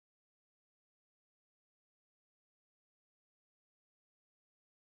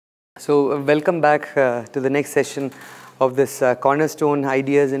Welcome back to the next session of this Cornerstone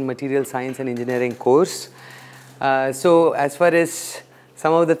Ideas in Material Science and Engineering course. As far as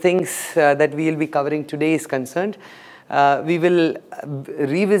some of the things that we will be covering today is concerned, we will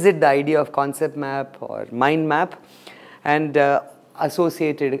revisit the idea of concept map or mind map and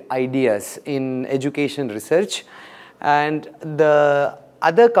associated ideas in education research. And the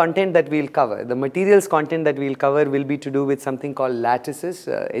other content that we'll cover, the materials content that we'll cover, will be to do with something called lattices.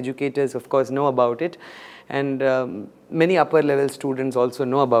 Educators of course know about it, and many upper level students also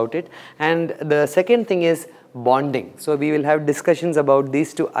know about it. And the second thing is bonding. So we will have discussions about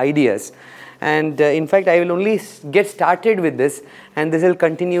these two ideas, and in fact I will only get started with this, and this will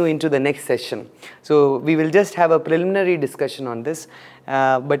continue into the next session. So we will just have a preliminary discussion on this,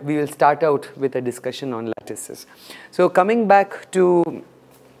 but we will start out with a discussion on lattices. So coming back to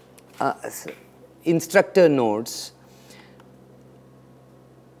instructor nodes.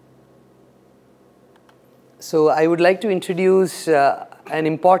 So I would like to introduce an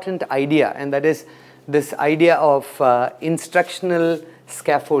important idea, and that is this idea of instructional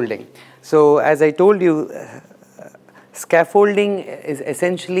scaffolding. So as I told you, scaffolding is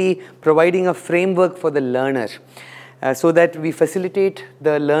essentially providing a framework for the learner so that we facilitate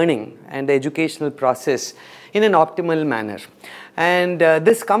the learning and the educational process in an optimal manner. And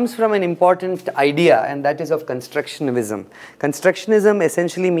this comes from an important idea, and that is of constructionism. Constructionism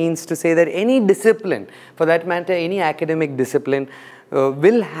essentially means to say that any discipline, for that matter any academic discipline,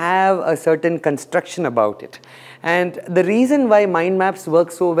 will have a certain construction about it. And the reason why mind maps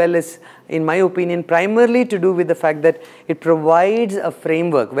work so well is, in my opinion, primarily to do with the fact that it provides a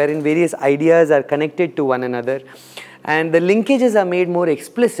framework wherein various ideas are connected to one another, and the linkages are made more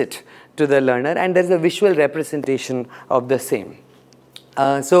explicit to the learner, and there is a visual representation of the same.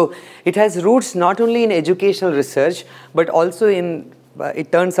 So it has roots not only in educational research, but also in,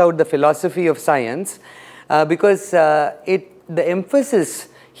 it turns out, the philosophy of science, because the emphasis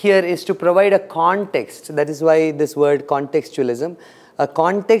here is to provide a context. That is why this word contextualism, a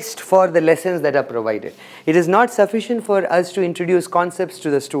context for the lessons that are provided. It is not sufficient for us to introduce concepts to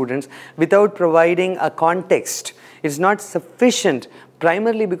the students without providing a context. It's not sufficient,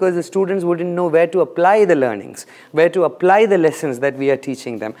 primarily because the students wouldn't know where to apply the learnings, where to apply the lessons that we are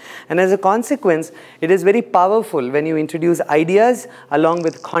teaching them. And as a consequence, it is very powerful when you introduce ideas along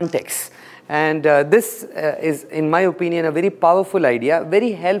with context. And this is, in my opinion, a very powerful idea,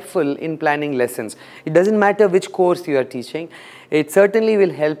 very helpful in planning lessons. It doesn't matter which course you are teaching. It certainly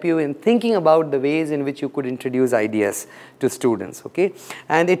will help you in thinking about the ways in which you could introduce ideas to students, okay?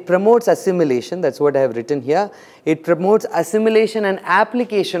 And it promotes assimilation. That's what I have written here. It promotes assimilation and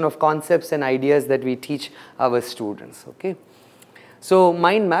application of concepts and ideas that we teach our students, okay? So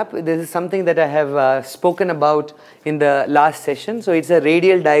mind map, this is something that I have spoken about in the last session. So it's a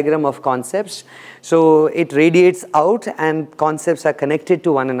radial diagram of concepts. So it radiates out and concepts are connected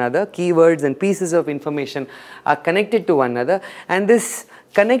to one another. Keywords and pieces of information are connected to one another. And this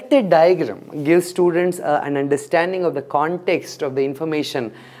connected diagram gives students an understanding of the context of the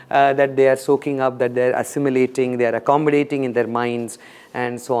information that they are soaking up, that they are assimilating, they are accommodating in their minds,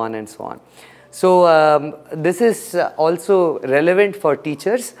 and so on and so on. So this is also relevant for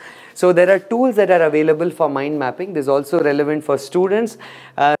teachers. So there are tools that are available for mind mapping. This is also relevant for students.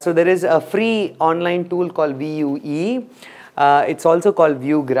 So there is a free online tool called VUE. It's also called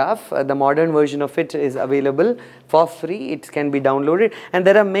ViewGraph. The modern version of it is available for free. It can be downloaded. And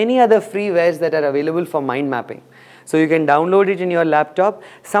there are many other freewares that are available for mind mapping. So you can download it in your laptop.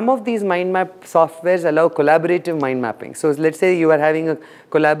 Some of these mind map softwares allow collaborative mind mapping. So let's say you are having a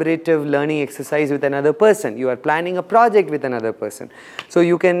collaborative learning exercise with another person. You are planning a project with another person. So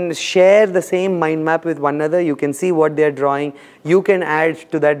you can share the same mind map with one another. You can see what they are drawing. You can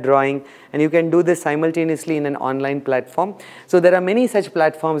add to that drawing, and you can do this simultaneously in an online platform. So there are many such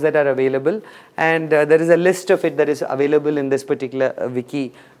platforms that are available, and there is a list of it that is available in this particular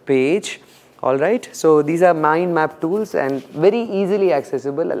wiki page. All right, so these are mind map tools and very easily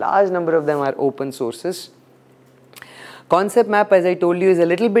accessible. A large number of them are open sources. Concept map, as I told you, is a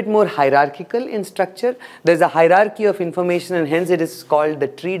little bit more hierarchical in structure. There's a hierarchy of information, and hence it is called the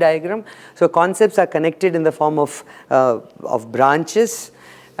tree diagram. So concepts are connected in the form of branches.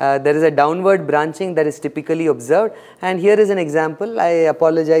 There is a downward branching that is typically observed. And here is an example. I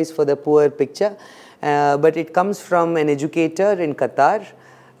apologize for the poor picture, but it comes from an educator in Qatar.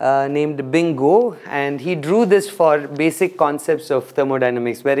 Named Bingo, and he drew this for basic concepts of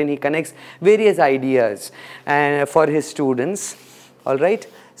thermodynamics, wherein he connects various ideas for his students. All right,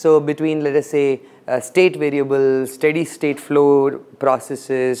 so between, let us say, state variables, steady state flow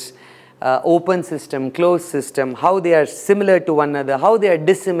processes, open system, closed system, how they are similar to one another, how they are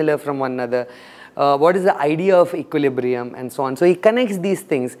dissimilar from one another, what is the idea of equilibrium, and so on. So he connects these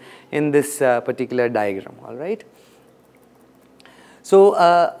things in this particular diagram, all right. So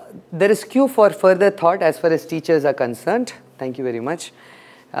there is cue for further thought as far as teachers are concerned. Thank you very much.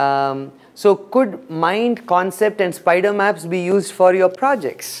 So could mind, concept and spider maps be used for your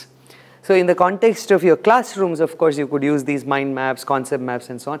projects? So in the context of your classrooms, of course, you could use these mind maps, concept maps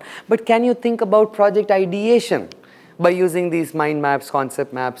and so on. But can you think about project ideation by using these mind maps,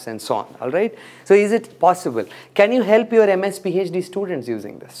 concept maps and so on, all right? So is it possible? Can you help your MS PhD students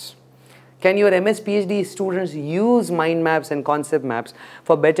using this? Can your MS PhD students use mind maps and concept maps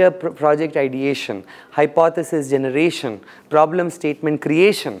for better project ideation, hypothesis generation, problem statement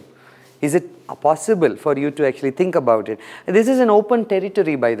creation? Is it possible for you to actually think about it? This is an open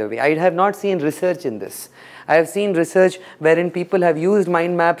territory, by the way. I have not seen research in this. I have seen research wherein people have used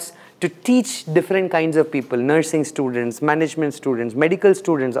mind maps to teach different kinds of people, nursing students, management students, medical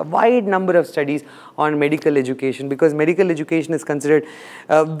students, a wide number of studies on medical education, because medical education is considered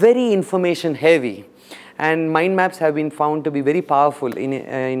very information heavy. And mind maps have been found to be very powerful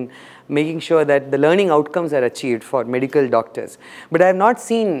in making sure that the learning outcomes are achieved for medical doctors. But I have not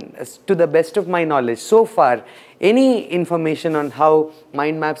seen, to the best of my knowledge so far, any information on how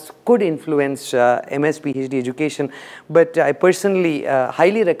mind maps could influence MS PhD education. But I personally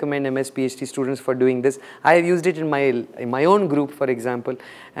highly recommend MS PhD students for doing this. I have used it in my own group, for example,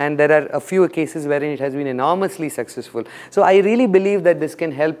 and there are a few cases wherein it has been enormously successful. So I really believe that this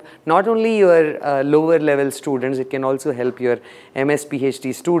can help not only your lower level students, it can also help your MS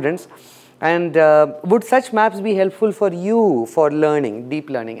PhD students. And would such maps be helpful for you for learning, deep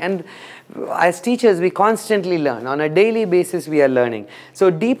learning? And as teachers, we constantly learn. On a daily basis, we are learning. So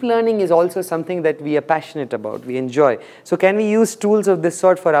deep learning is also something that we are passionate about, we enjoy. So can we use tools of this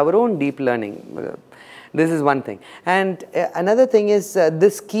sort for our own deep learning? This is one thing. And another thing is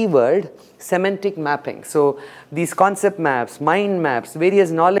this keyword, semantic mapping. So these concept maps, mind maps,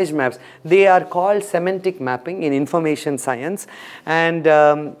 various knowledge maps, they are called semantic mapping in information science. And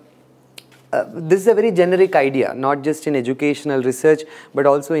this is a very generic idea, not just in educational research, but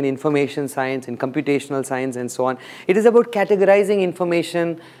also in information science, in computational science, and so on. It is about categorizing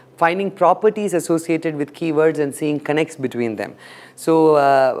information, finding properties associated with keywords, and seeing connects between them.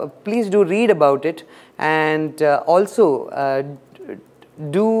 So please do read about it, and also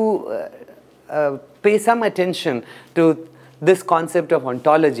do pay some attention to this concept of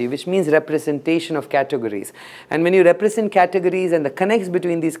ontology, which means representation of categories. And when you represent categories and the connects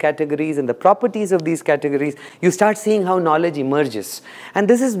between these categories and the properties of these categories, you start seeing how knowledge emerges. And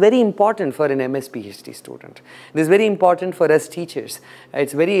this is very important for an MS PhD student. This is very important for us teachers.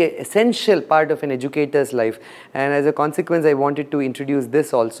 It's a very essential part of an educator's life. And as a consequence, I wanted to introduce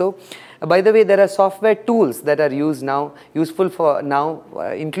this also. By the way, there are software tools that are useful for now,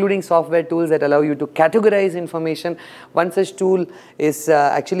 including software tools that allow you to categorize information. One such tool is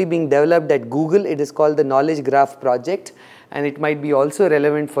actually being developed at Google. It is called the Knowledge Graph Project, and it might be also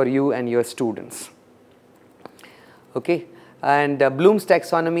relevant for you and your students. Okay, and Bloom's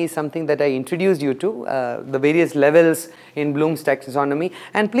taxonomy is something that I introduced you to, the various levels in Bloom's taxonomy.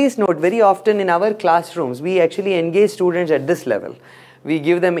 And please note, very often in our classrooms, we actually engage students at this level. We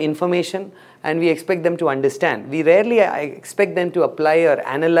give them information and we expect them to understand. We rarely expect them to apply or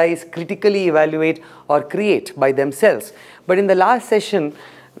analyze, critically evaluate or create by themselves. But in the last session,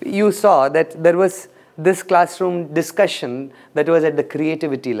 you saw that there was this classroom discussion that was at the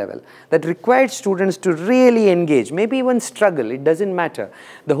creativity level, that required students to really engage, maybe even struggle, it doesn't matter.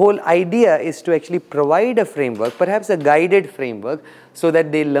 The whole idea is to actually provide a framework, perhaps a guided framework, so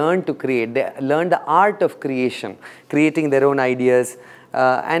that they learn to create, they learn the art of creation, creating their own ideas,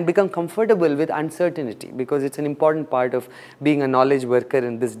 and become comfortable with uncertainty, because it's an important part of being a knowledge worker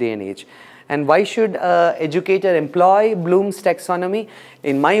in this day and age. And why should an educator employ Bloom's taxonomy?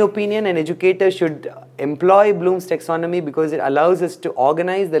 In my opinion, an educator should employ Bloom's taxonomy because it allows us to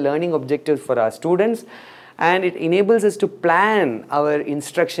organize the learning objectives for our students, and it enables us to plan our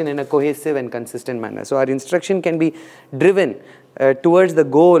instruction in a cohesive and consistent manner. So our instruction can be driven towards the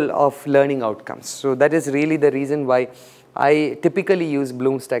goal of learning outcomes. So that is really the reason why I typically use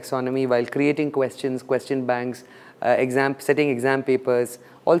Bloom's taxonomy while creating questions, question banks, setting exam papers,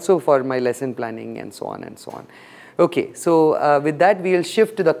 also for my lesson planning, and so on and so on. Okay, so with that we will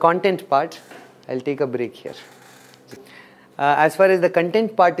shift to the content part. I'll take a break here. As far as the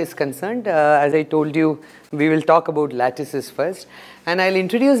content part is concerned, as I told you, we will talk about lattices first. And I'll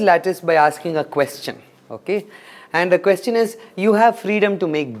introduce lattice by asking a question, okay? And the question is, you have freedom to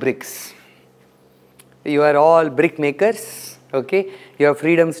make bricks. You are all brick makers, Okay, you have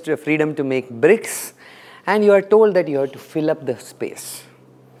freedom to make bricks, and you are told that you have to fill up the space.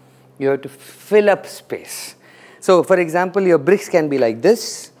 You have to fill up space. So for example, your bricks can be like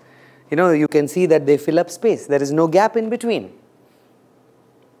this. You know, you can see that they fill up space. There is no gap in between.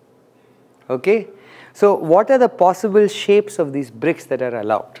 Okay, so what are the possible shapes of these bricks that are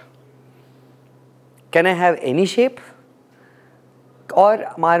allowed? Can I have any shape, or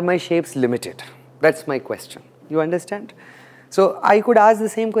are my shapes limited? That's my question. You understand? So I could ask the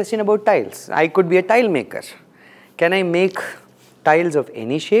same question about tiles. I could be a tile maker. Can I make tiles of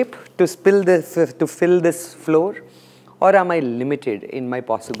any shape to fill this floor, or am I limited in my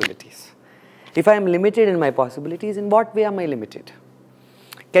possibilities? If I am limited in my possibilities, in what way am I limited?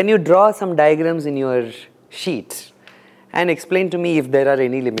 Can you draw some diagrams in your sheet and explain to me if there are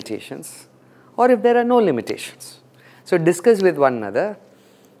any limitations or if there are no limitations? So discuss with one another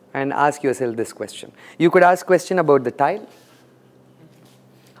and ask yourself this question. You could ask question about the tile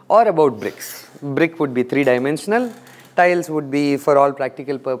or about bricks. Brick would be three-dimensional. Tiles would be, for all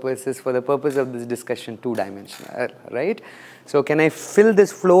practical purposes, for the purpose of this discussion, two-dimensional, right? So can I fill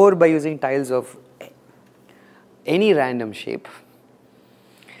this floor by using tiles of any random shape?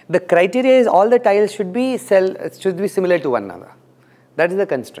 The criteria is all the tiles should be similar to one another. That is the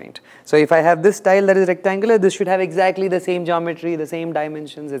constraint. So if I have this tile that is rectangular, this should have exactly the same geometry, the same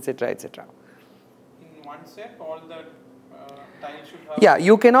dimensions, etc., etc. In one set, all the tiles should have... Yeah,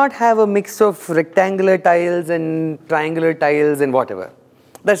 you cannot have a mix of rectangular tiles and triangular tiles and whatever.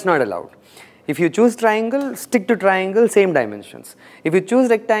 That's not allowed. If you choose triangle, stick to triangle, same dimensions. If you choose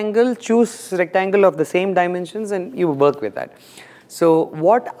rectangle of the same dimensions, and you work with that. So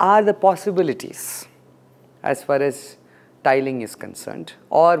what are the possibilities as far as tiling is concerned,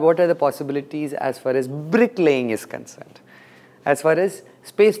 or what are the possibilities as far as bricklaying is concerned? As far as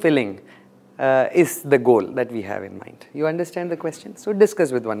space filling is the goal that we have in mind. You understand the question? So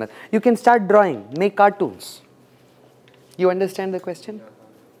discuss with one another. You can start drawing, make cartoons. You understand the question?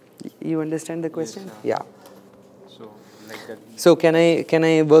 You understand the question? Yes, yeah. So like that. So can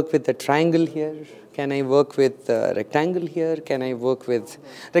I work with a triangle here? Can I work with a rectangle here? Can I work with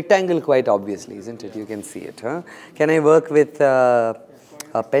rectangle quite obviously, isn't it? You can see it. Huh? Can I work with a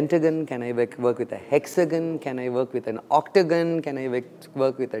pentagon? Can I work with a hexagon? Can I work with an octagon? Can I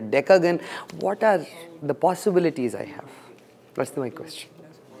work with a decagon? What are the possibilities I have? That's my question.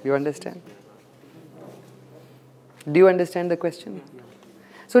 You understand? Do you understand the question?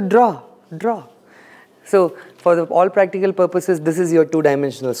 So draw. So for all practical purposes, this is your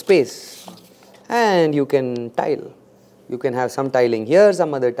two-dimensional space. And you can tile. You can have some tiling here,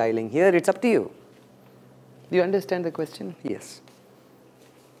 some other tiling here. It's up to you. Do you understand the question? Yes.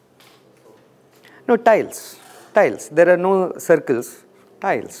 No, tiles. There are no circles.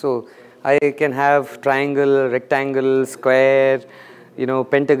 Tiles. So I can have triangle, rectangle, square,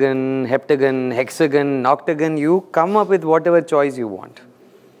 pentagon, heptagon, hexagon, octagon. You come up with whatever choice you want.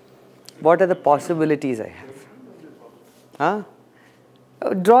 What are the possibilities I have? Huh?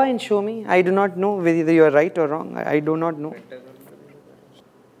 Draw and show me. I do not know whether you are right or wrong. I do not know.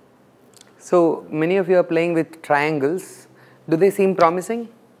 So many of you are playing with triangles. Do they seem promising?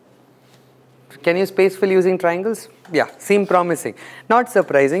 Can you space fill using triangles? Yeah, seem promising. Not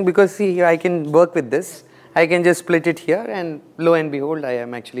surprising, because see here I can work with this. I can just split it here, and lo and behold, I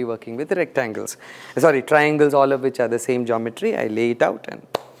am actually working with rectangles. Sorry, triangles, all of which are the same geometry. I lay it out and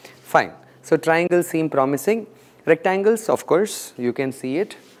fine. So triangles seem promising. Rectangles, of course, you can see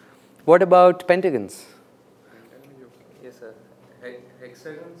it. What about pentagons? Yes, sir.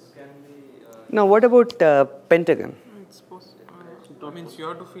 Hexagons can be... No, what about pentagon? It's supposed to... means you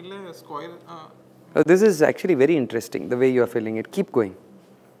have to fill a square... This is actually very interesting, the way you are filling it. Keep going.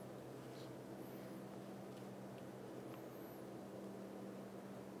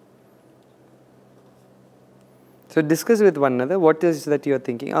 So discuss with one another. What is that you are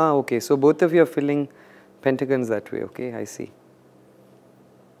thinking? Okay, so both of you are filling pentagons that way. Okay, I see.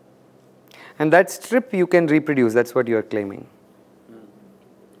 And that strip you can reproduce. That's what you are claiming.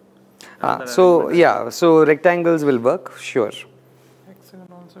 So yeah, so rectangles will work. Sure. Hexagon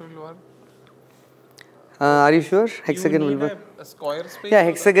also will work. Are you sure? Hexagon will work. A square space. Yeah,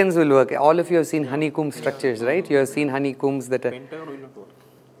 hexagons will work. All of you have seen honeycomb structures, right? You have seen honeycombs that are. Pentagon will not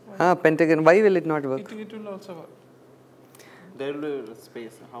work. Pentagon. Why will it not work? It will also work. There will be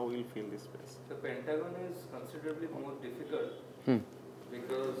space. How will fill this space? The pentagon is considerably more difficult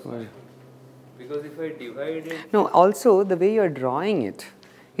because if I divide it. No, also the way you are drawing it,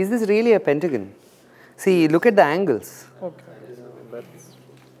 is this really a pentagon? See, look at the angles. Okay.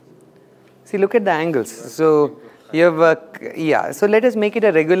 See, look at the angles. So you have yeah. So let us make it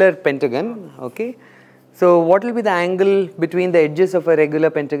a regular pentagon. Okay. So what will be the angle between the edges of a regular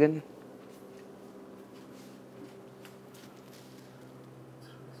pentagon?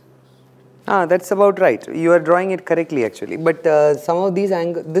 Ah, that's about right. You are drawing it correctly actually. But some of these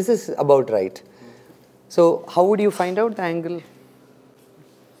angles, this is about right. So how would you find out the angle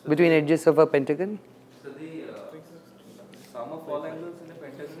between edges of a pentagon? So the sum of all angles in a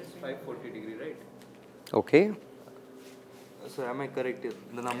pentagon is 540 degree, right? Okay. So am I correct here?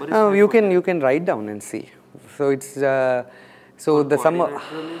 The number is You can write down and see. So it's so the sum of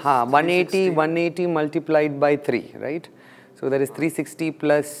 180 multiplied by 3, right? So that is 360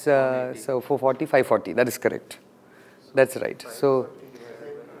 plus so 440, 540. That is correct. That's right. So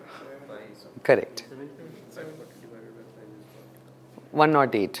correct.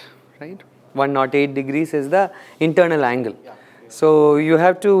 108, right? 108 degrees is the internal angle. So you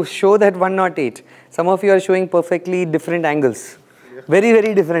have to show that 108. Some of you are showing perfectly different angles. Very,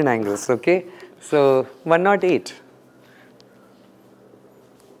 very different angles, okay? So 108.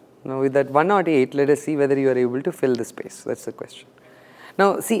 Now with that 108, let us see whether you are able to fill the space. That's the question.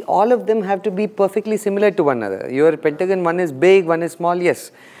 Now see, all of them have to be perfectly similar to one another. Your pentagon, one is big, one is small,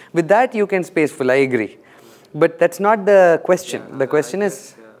 yes. With that you can space fill, I agree. But that's not the question. The question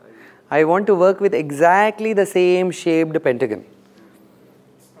is, I want to work with exactly the same shaped pentagon.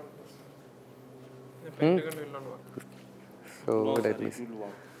 The pentagon will not work. So No, let sir, me it see. will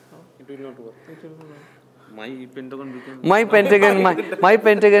work. It will not work. My pentagon became. My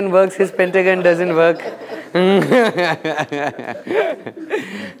pentagon works, his pentagon doesn't work.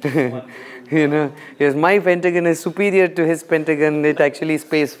 You know, yes, my pentagon is superior to his pentagon, it actually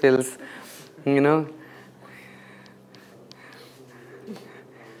space fills, you know.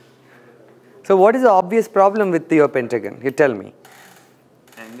 So what is the obvious problem with your pentagon? You tell me.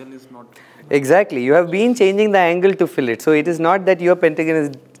 Angle is not. Exactly, you have been changing the angle to fill it. So it is not that your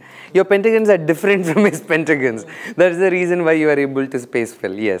pentagons are different from his pentagons. That's the reason why you are able to space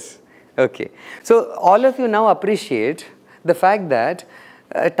fill, yes. Okay. So all of you now appreciate the fact that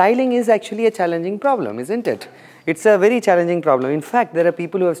tiling is actually a challenging problem, isn't it? It's a very challenging problem. In fact, there are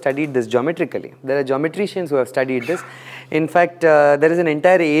people who have studied this geometrically. There are geometricians who have studied this. In fact, there is an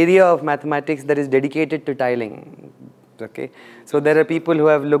entire area of mathematics that is dedicated to tiling. Okay, so there are people who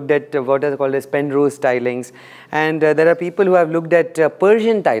have looked at what are called as Penrose tilings, and there are people who have looked at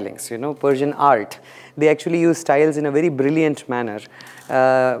Persian tilings, you know, Persian art. They actually use tiles in a very brilliant manner,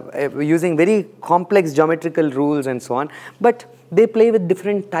 using very complex geometrical rules and so on, but they play with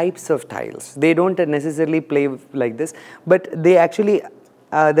different types of tiles. They don't necessarily play like this, but they actually,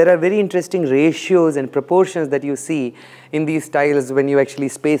 there are very interesting ratios and proportions that you see in these tiles when you actually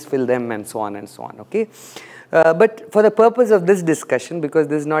space fill them and so on, okay? But for the purpose of this discussion, because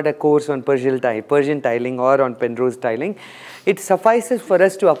this is not a course on Persian tiling or on Penrose tiling, it suffices for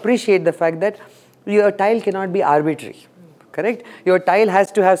us to appreciate the fact that your tile cannot be arbitrary, correct? Your tile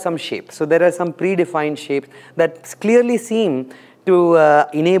has to have some shape. So there are some predefined shapes that clearly seem to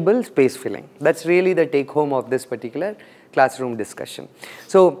enable space filling. That's really the take home of this particular classroom discussion.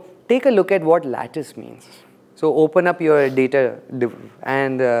 So take a look at what lattice means. So open up your data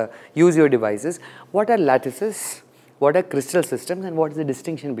and use your devices. What are lattices? What are crystal systems? And what is the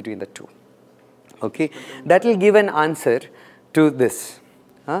distinction between the two? Okay, that will give an answer to this.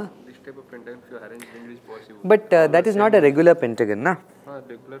 Huh? This type of pentagon, if you arrange them, is possible. But that is not a regular pentagon, na?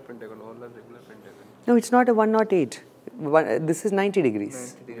 Regular pentagon, all are regular pentagon. No, it's not a 108. This is 90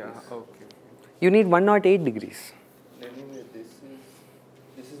 degrees. 90 degrees. Yeah, okay. You need 108 degrees. Anyway,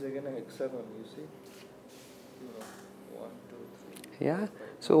 this is again an hexagon, you see. 1, 2, 3. Yeah.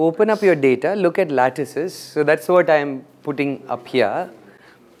 So open up your data, look at lattices. So that's what I am putting up here.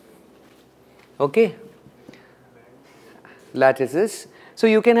 Okay. Lattices. So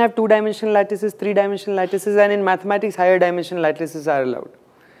you can have 2-dimensional lattices, 3-dimensional lattices, and in mathematics, higher dimensional lattices are allowed.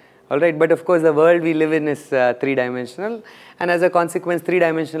 All right. But of course, the world we live in is 3-dimensional, and as a consequence,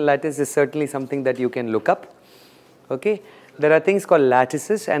 3-dimensional lattice is certainly something that you can look up. Okay. There are things called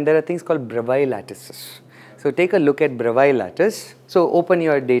lattices, and there are things called Bravais lattices. So take a look at Bravais lattice. So open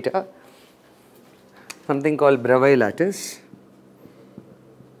your data, something called Bravais lattice.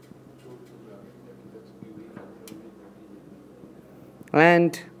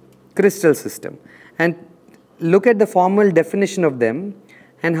 And crystal system. And look at the formal definition of them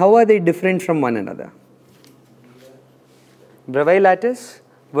and how are they different from one another. Bravais lattice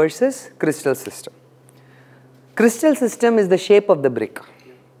versus crystal system. Crystal system is the shape of the brick.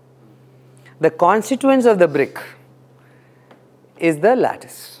 The constituents of the brick is the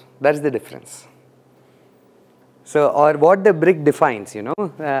lattice. That's the difference. So, or what the brick defines, you know,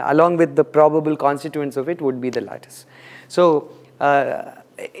 along with the probable constituents of it would be the lattice. So,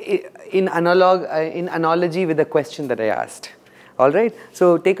 in analogy with the question that I asked. All right.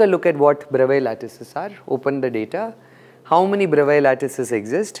 So take a look at what Bravais lattices are. Open the data. How many Bravais lattices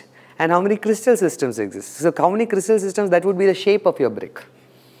exist, and how many crystal systems exist? So how many crystal systems? That would be the shape of your brick.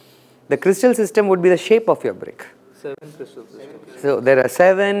 The crystal system would be the shape of your brick. 7 crystal systems. So there are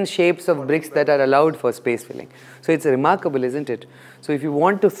 7 shapes of bricks that are allowed for space filling. So it's remarkable, isn't it? So if you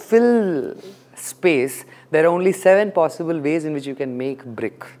want to fill space, there are only 7 possible ways in which you can make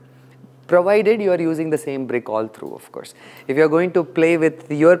brick, provided you are using the same brick all through, of course. If you are going to play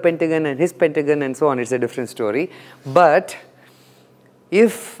with your pentagon and his pentagon and so on, it's a different story. But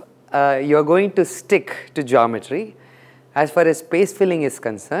if you are going to stick to geometry, as far as space filling is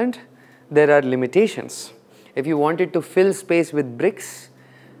concerned, there are limitations. If you wanted to fill space with bricks,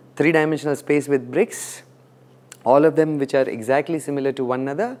 3-dimensional space with bricks, all of them which are exactly similar to one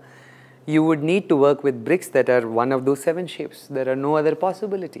another, you would need to work with bricks that are one of those 7 shapes. There are no other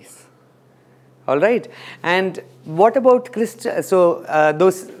possibilities. All right. And what about crystal? So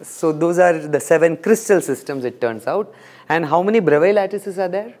those are the 7 crystal systems, it turns out. And how many Bravais lattices are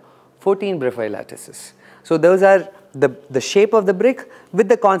there? 14 Bravais lattices. So those are the shape of the brick with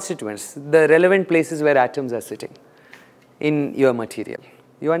the constituents, the relevant places where atoms are sitting in your material.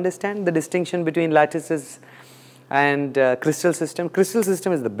 You understand the distinction between lattices and crystal system? Crystal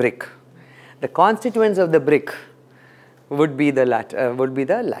system is the brick. The constituents of the brick would be the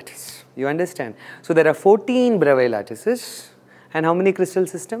lattice. You understand? So there are 14 Bravais lattices, and how many crystal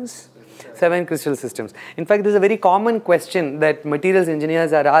systems? 7 crystal systems. In fact, this is a very common question that materials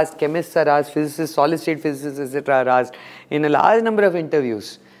engineers are asked, chemists are asked, physicists, solid state physicists, etc. are asked in a large number of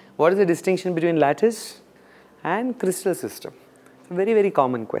interviews. What is the distinction between lattice and crystal system? It's a very, very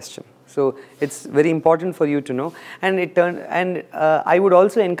common question. So it's very important for you to know. And I would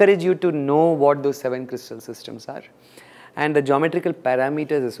also encourage you to know what those 7 crystal systems are and the geometrical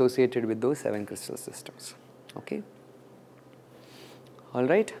parameters associated with those 7 crystal systems. Okay. All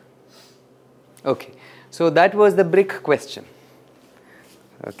right. Okay, so that was the brick question.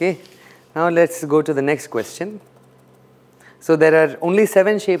 Okay, now let's go to the next question. So there are only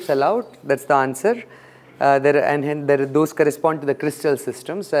 7 shapes allowed. That's the answer. Those correspond to the crystal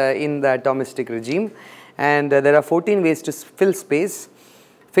systems in the atomistic regime, and there are 14 ways to fill space,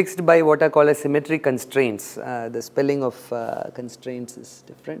 fixed by what are called as symmetry constraints. The spelling of constraints is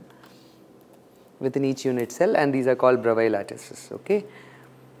different within each unit cell, and these are called Bravais lattices. Okay.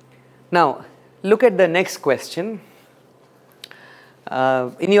 Now, look at the next question.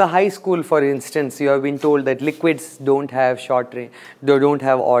 In your high school, for instance, you have been told that liquids don't have short range, they don't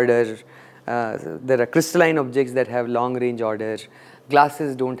have order. There are crystalline objects that have long range order.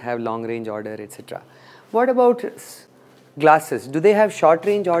 Glasses don't have long range order, etc. What about glasses? Do they have short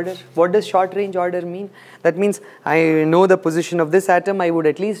range order? What does short range order mean? That means I know the position of this atom, I would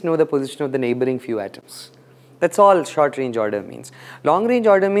at least know the position of the neighboring few atoms. That's all short range order means. Long range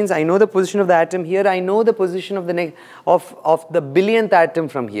order means I know the position of the atom here, I know the position of the of the billionth atom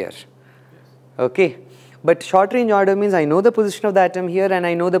from here. Okay. But short range order means I know the position of the atom here and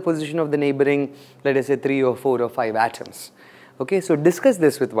I know the position of the neighboring, let us say 3 or 4 or 5 atoms. Okay. So discuss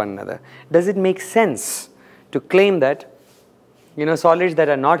this with one another. Does it make sense to claim that solids that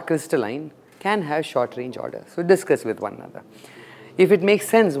are not crystalline can have short range order? So discuss with one another. If it makes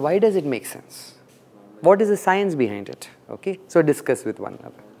sense, why does it make sense? What is the science behind it? Okay, so discuss with one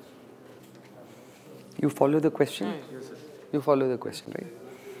another. You follow the question? Yes, sir. You follow the question, right?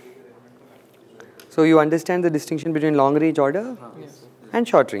 So you understand the distinction between long range order and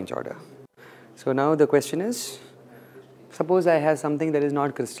short range order. So now the question is, suppose I have something that is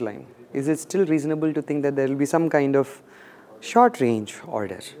not crystalline. Is it still reasonable to think that there will be some kind of short range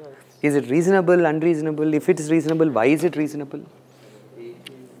order? Is it reasonable, unreasonable? If it is reasonable, why is it reasonable?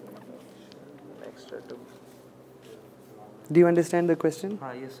 Do you understand the question?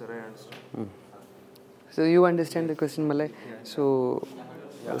 Yes, sir, I understand. So you understand the question, Malay? So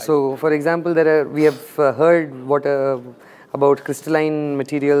for example, we have heard about crystalline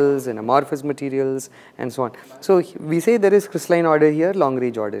materials and amorphous materials and so on. So we say there is crystalline order here, long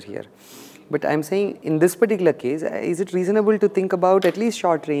range order here. But I'm saying in this particular case, is it reasonable to think about at least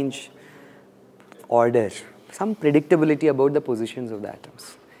short range order, some predictability about the positions of the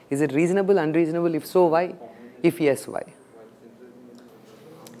atoms? Is it reasonable, unreasonable? If so, why? If yes, why?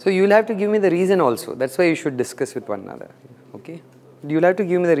 So you will have to give me the reason also. That's why you should discuss with one another. Okay? You will have to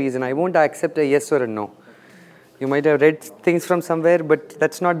give me the reason. I won't accept a yes or a no. You might have read things from somewhere, but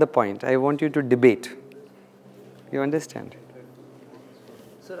that's not the point. I want you to debate. You understand?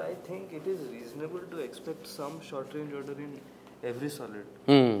 Sir, I think it is reasonable to expect some short range order in every solid.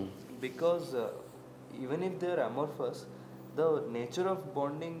 Because even if they are amorphous, the nature of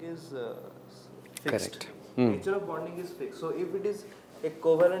bonding is fixed. Correct. Nature of bonding is fixed. So if it is a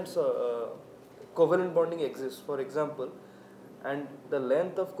covalent bonding exists, for example, and the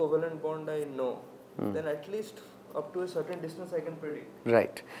length of covalent bond I know, then at least up to a certain distance I can predict.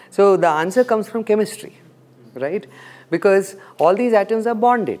 Right. So the answer comes from chemistry, right? Because all these atoms are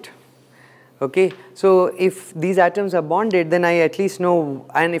bonded. Okay, so if these atoms are bonded, then I at least know,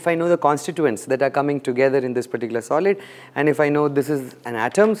 and if I know the constituents that are coming together in this particular solid, and if I know this is an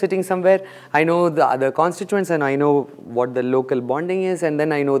atom sitting somewhere, I know the other constituents and I know what the local bonding is, and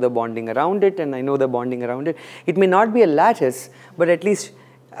then I know the bonding around it, and I know the bonding around it. It may not be a lattice, but at least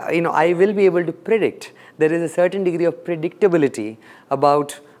I will be able to predict. There is a certain degree of predictability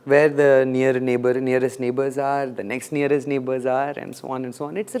about where the nearest neighbors are, the next nearest neighbors are, and so on and so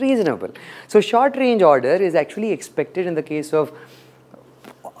on. It's reasonable. So short range order is actually expected in the case of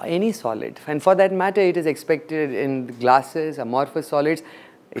any solid, and for that matter it is expected in glasses, amorphous solids.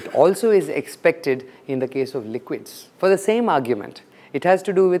 It also is expected in the case of liquids. For the same argument, it has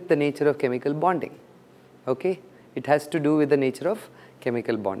to do with the nature of chemical bonding. Okay, it has to do with the nature of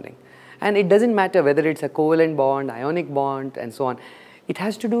chemical bonding, and it doesn't matter whether it's a covalent bond, ionic bond, and so on. It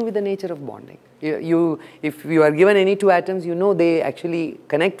has to do with the nature of bonding. If you are given any two atoms, you know they actually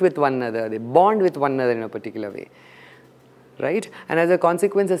connect with one another, they bond with one another in a particular way, right? And as a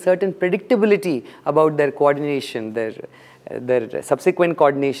consequence, a certain predictability about their coordination, their subsequent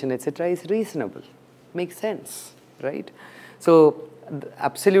coordination, etc., is reasonable, makes sense, right? So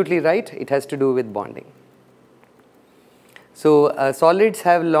absolutely right, it has to do with bonding. So solids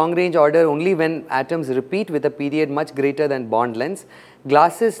have long range order only when atoms repeat with a period much greater than bond lengths.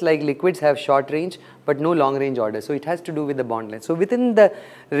 Glasses, like liquids, have short range but no long range order. So it has to do with the bond length. So within the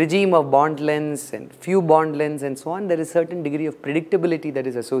regime of bond lengths and few bond lengths and so on, there is certain degree of predictability that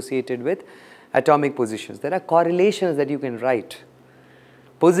is associated with atomic positions. There are correlations that you can write,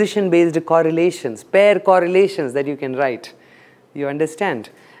 position based correlations, pair correlations that you can write. You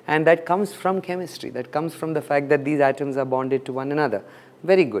understand? And that comes from chemistry, that comes from the fact that these atoms are bonded to one another.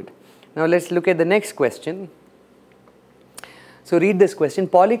 Very good. Now let's look at the next question. So read this question: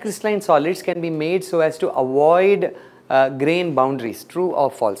 polycrystalline solids can be made so as to avoid grain boundaries, true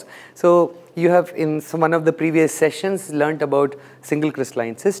or false? So you have in one of the previous sessions learnt about single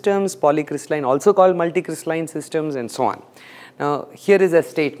crystalline systems, polycrystalline, also called multicrystalline systems, and so on. Now here is a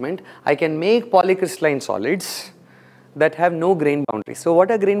statement: I can make polycrystalline solids that have no grain boundaries. So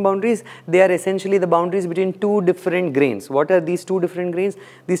what are grain boundaries? They are essentially the boundaries between two different grains. What are these two different grains?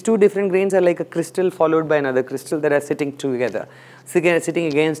 These two different grains are like a crystal followed by another crystal that are sitting together, sitting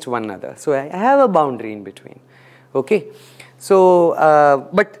against one another. So I have a boundary in between. Okay. So,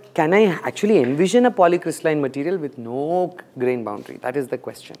 but can I actually envision a polycrystalline material with no grain boundary? That is the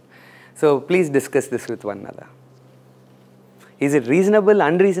question. So please discuss this with one another. Is it reasonable,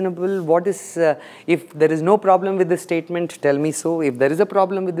 unreasonable? What is, if there is no problem with this statement, tell me so. If there is a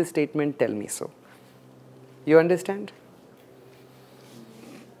problem with this statement, tell me so. You understand?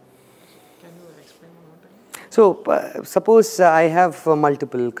 Can you explain one more time? So, suppose I have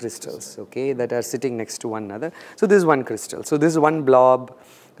multiple crystals, okay, that are sitting next to one another. So, this is one crystal. So, this is one blob.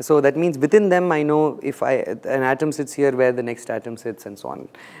 So that means within them I know if an atom sits here where the next atom sits and so on.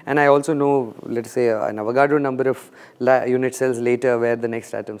 And I also know, let's say, an Avogadro number of unit cells later where the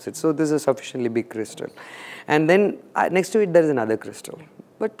next atom sits. So this is a sufficiently big crystal. And then next to it there is another crystal.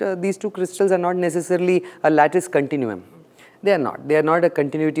 But these two crystals are not necessarily a lattice continuum. They are not. They are not a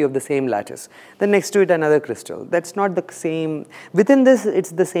continuity of the same lattice. Then next to it another crystal. That's not the same. Within this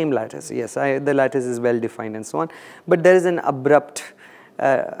it's the same lattice. Yes, the lattice is well defined and so on. But there is an abrupt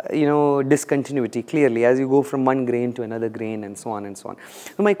discontinuity clearly as you go from one grain to another grain and so on and so on.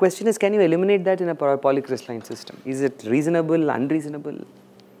 So my question is, can you eliminate that in a polycrystalline system? Is it reasonable, unreasonable?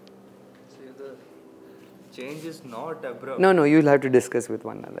 See, the change is not abrupt. No, you'll have to discuss with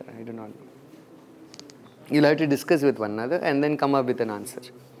one another. I do not know. You'll have to discuss with one another and then come up with an answer.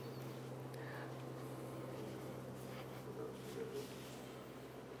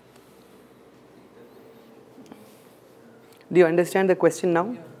 Do you understand the question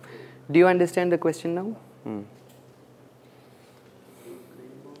now? Do you understand the question now?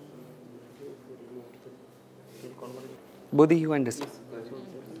 Bodhi, you understand?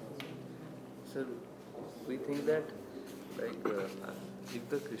 Sir, we think that if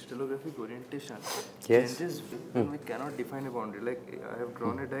the crystallographic orientation changes, then we cannot define a boundary. Like I have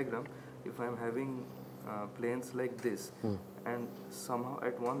drawn a diagram. If I am having planes like this, and somehow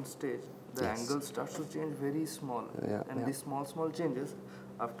at one stage the angle starts to change very small, and these small changes,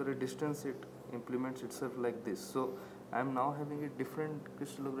 after a distance it implements itself like this. So I am now having a different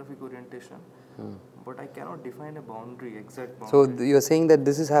crystallographic orientation, but I cannot define a boundary, exact boundary. So you're saying that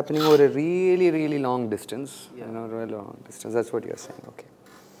this is happening over a really long distance, Yeah. you know, really long distance. That's what you're saying. Okay.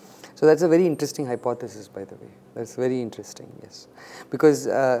 So that's a very interesting hypothesis, by the way. That's very interesting, yes. Because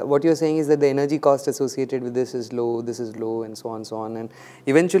what you're saying is that the energy cost associated with this is low, and so on, and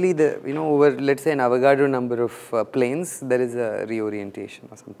eventually the, you know, over, let's say, an Avogadro number of planes, there is a reorientation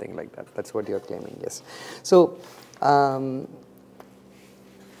or something like that. That's what you're claiming, yes. So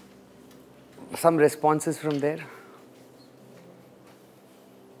some responses from there?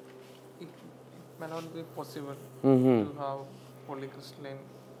 It may not be possible Mm-hmm. to have polycrystalline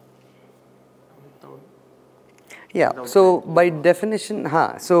without. Yeah, so by definition,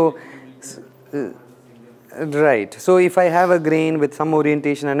 right. So if I have a grain with some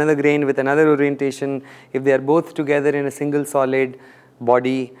orientation, another grain with another orientation, if they are both together in a single solid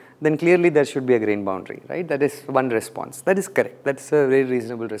body, then clearly there should be a grain boundary, right? That is one response. That is correct. That's a very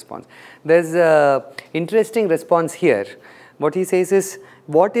reasonable response. There's an interesting response here. What he says is,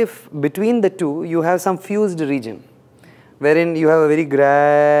 what if between the two you have some fused region, wherein you have a very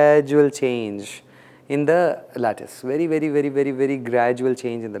gradual change in the lattice, very gradual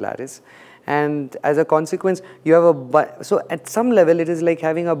change in the lattice, and as a consequence you have so at some level it is like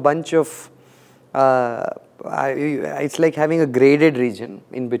having a bunch of it's like having a graded region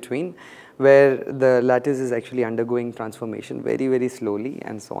in between where the lattice is actually undergoing transformation very slowly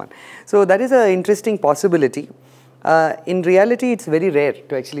and so on. So that is an interesting possibility. In reality, it's very rare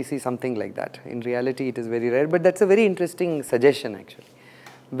to actually see something like that. In reality, it is very rare, but that's a very interesting suggestion actually.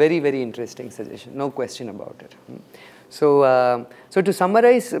 Very interesting suggestion, no question about it. So, so to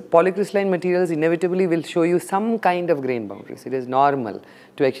summarize, polycrystalline materials inevitably will show you some kind of grain boundaries. It is normal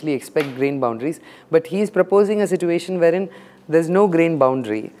to actually expect grain boundaries, but he is proposing a situation wherein there is no grain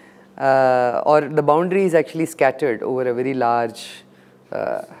boundary, or the boundary is actually scattered over a very large.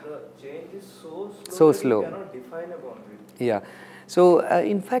 The change is so slow. You cannot define a boundary. Yeah. So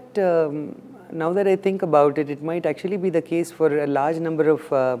in fact, now that I think about it, it might actually be the case for a large number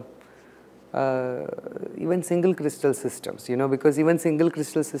of even single crystal systems, you know, because even single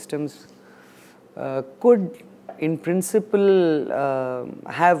crystal systems could in principle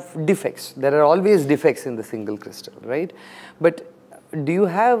have defects. There are always defects in the single crystal, right? But do you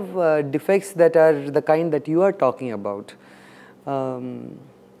have defects that are the kind that you are talking about?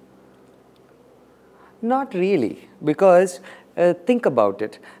 Not really, because think about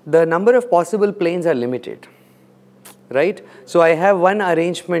it. The number of possible planes are limited, right? So I have one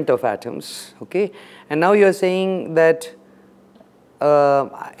arrangement of atoms, okay? And now you are saying that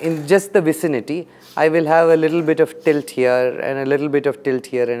in just the vicinity, I will have a little bit of tilt here and a little bit of tilt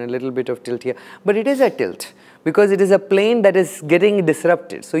here and a little bit of tilt here. But it is a tilt because it is a plane that is getting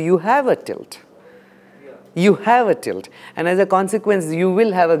disrupted. So you have a tilt. You have a tilt. And as a consequence, you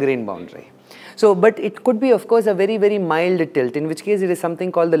will have a grain boundary. So, but it could be, of course, a very mild tilt, in which case it is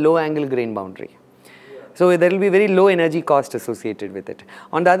something called the low angle grain boundary. So there will be very low energy cost associated with it.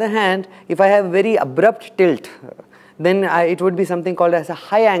 On the other hand, if I have very abrupt tilt, then it would be something called as a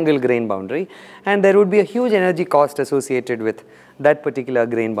high angle grain boundary, and there would be a huge energy cost associated with that particular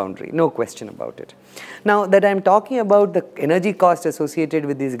grain boundary, no question about it. Now that I am talking about the energy cost associated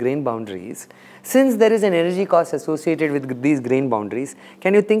with these grain boundaries, since there is an energy cost associated with these grain boundaries,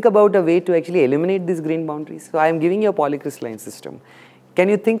 can you think about a way to actually eliminate these grain boundaries? So I am giving you a polycrystalline system. Can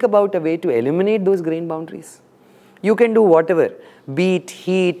you think about a way to eliminate those grain boundaries? You can do whatever, beat,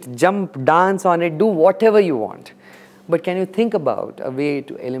 heat, jump, dance on it, do whatever you want. But can you think about a way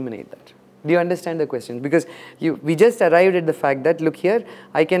to eliminate that? Do you understand the question? Because we just arrived at the fact that, look here,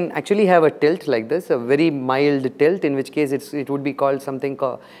 I can actually have a tilt like this, a very mild tilt, in which case it would be called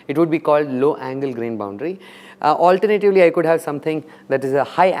low angle grain boundary. Alternatively, I could have something that is a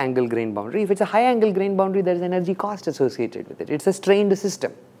high angle grain boundary. If it's a high angle grain boundary, there is energy cost associated with it. It's a strained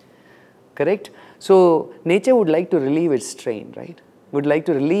system, correct? So nature would like to relieve its strain, right? Would like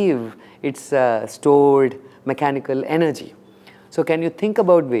to relieve its stored mechanical energy. So can you think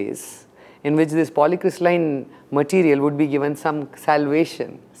about ways in which this polycrystalline material would be given some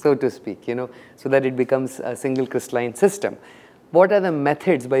salvation, so to speak, you know, so that it becomes a single crystalline system? What are the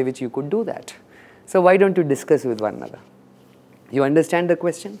methods by which you could do that? So why don't you discuss with one another? You understand the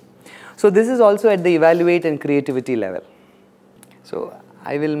question? So this is also at the evaluate and creativity level. So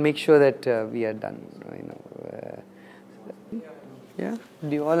I will make sure that we are done, you know. Yeah? Do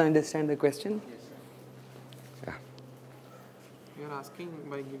you all understand the question? You are asking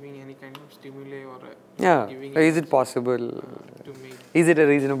by giving any kind of stimuli or giving is it possible? To make. Is it a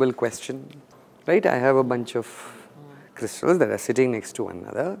reasonable question? Right? I have a bunch of crystals that are sitting next to one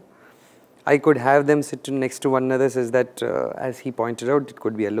another. I could have them sit next to one another such that, as he pointed out, it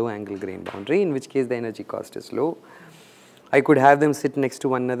could be a low angle grain boundary, in which case the energy cost is low. I could have them sit next to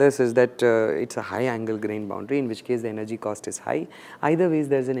one another such that it's a high angle grain boundary, in which case the energy cost is high. Either ways,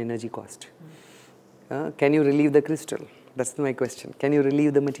 there's an energy cost. Can you relieve the crystal? That's my question. Can you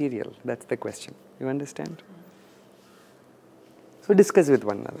relieve the material? That's the question. You understand? So discuss with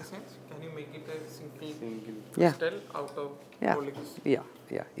one another. Can you make it a single Yeah. crystal out of Yeah. polycrystal? Yeah.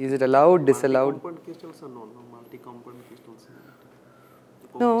 Yeah. Is it allowed, disallowed? Multi-component crystals are no multi-component crystals.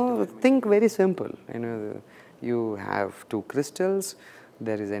 No, think very simple. You have two crystals.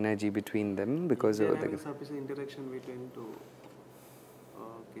 There is energy between them because of the sufficient interaction between two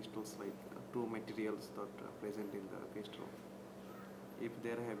crystals, like two materials that are present in the crystal. If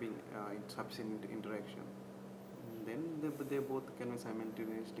they are having sufficient interaction, then they both can be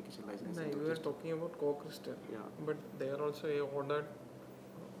simultaneously crystallized. No, we were talking about co-crystal. Yeah. But there also a ordered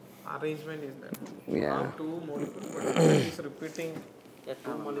arrangement is there. Yeah. Not two molecules, but it is repeating.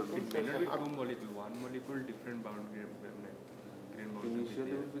 Two molecules. One molecule, different boundary.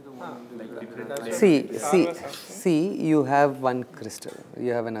 Initially will be the one. See, you have one crystal,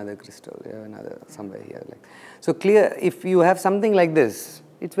 you have another crystal, you have another somewhere here. So clear, if you have something like this,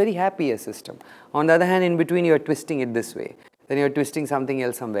 it's very happy a system. On the other hand, in between you are twisting it this way, then you are twisting something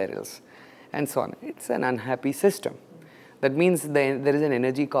else somewhere else, and so on. It's an unhappy system. That means there is an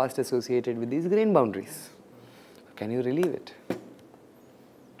energy cost associated with these grain boundaries. Can you relieve it?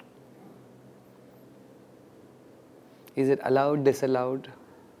 Is it allowed, disallowed?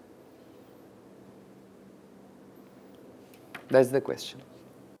 That's the question.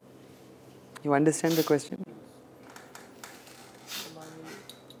 You understand the question?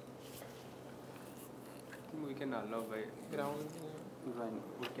 We can allow by Ground.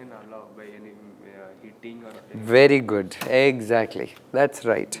 We can allow by any heating or Very good. Exactly. That's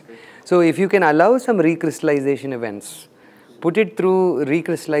right. So if you can allow some recrystallization events, put it through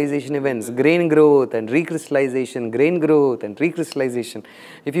recrystallization events, grain growth and recrystallization, grain growth and recrystallization.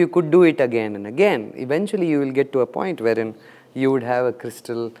 If you could do it again and again, eventually you will get to a point wherein you would have a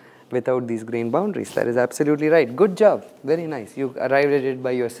crystal without these grain boundaries. That is absolutely right. Good job. Very nice. You arrived at it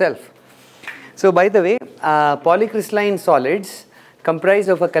by yourself. So by the way, polycrystalline solids comprise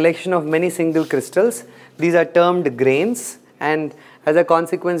of a collection of many single crystals. These are termed grains, and as a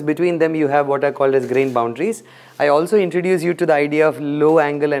consequence between them you have what are called as grain boundaries. I also introduce you to the idea of low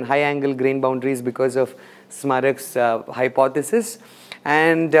angle and high angle grain boundaries because of Smarak's hypothesis,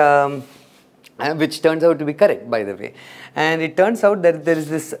 and which turns out to be correct, by the way. And it turns out that there is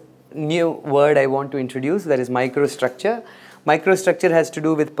this new word I want to introduce, that is microstructure. Microstructure has to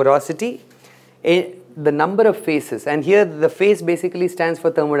do with porosity, the number of phases, and here the phase basically stands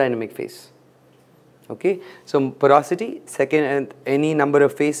for thermodynamic phase. Okay, so porosity, second, and any number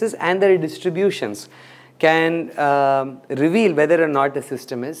of phases, and their distributions can reveal whether or not a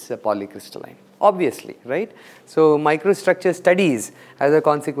system is polycrystalline. Obviously, right? So microstructure studies as a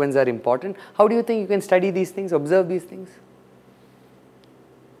consequence are important. How do you think you can study these things, observe these things?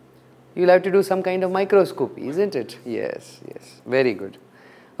 You'll have to do some kind of microscopy, isn't it? Yes, yes, very good.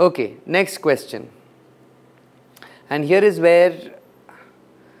 Okay, next question. And here is where,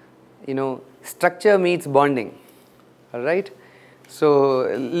 structure meets bonding. All right?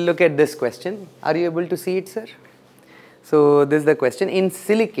 So look at this question. Are you able to see it, sir? So this is the question. In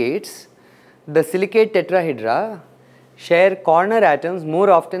silicates, the silicate tetrahedra share corner atoms more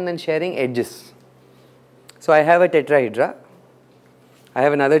often than sharing edges. So I have a tetrahedra. I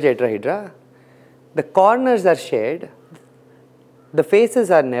have another tetrahedra. The corners are shared. The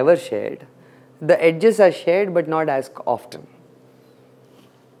faces are never shared. The edges are shared but not as often.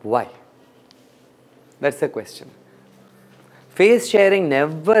 Why? That's the question. Face sharing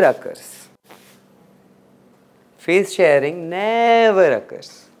never occurs. Face sharing never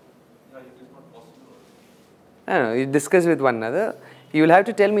occurs. I don't know, you discuss with one another. You will have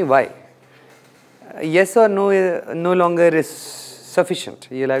to tell me why. Yes or no no longer is sufficient.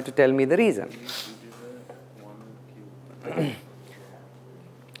 You will have to tell me the reason.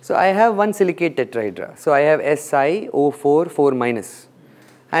 So I have one silicate tetrahedra. So I have SiO4 4 minus,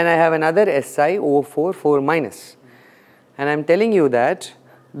 and I have another SiO4 4 minus. And I am telling you that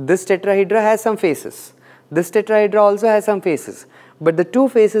this tetrahedra has some faces. This tetrahedra also has some faces. But the two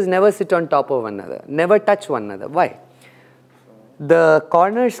faces never sit on top of one another, never touch one another. Why? The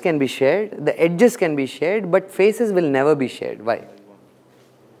corners can be shared, the edges can be shared, but faces will never be shared. Why?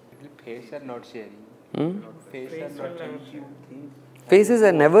 Faces are not sharing. Faces are not sharing. Faces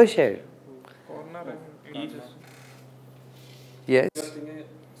are never shared. Corner and edges. Yes. You are seeing a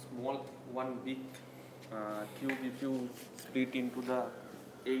small one big cube. If you split into the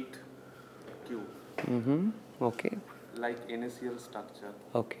 8 cube. Okay. Like NaCl structure.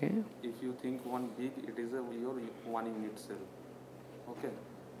 Okay. If you think one big, it is your one unit cell. Okay.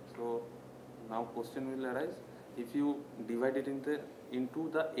 So now question will arise. If you divide it into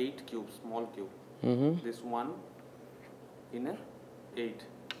the 8 cubes, small cube, this one in a 8.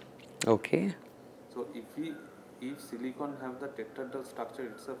 Okay. So if silicon have the tetrahedral structure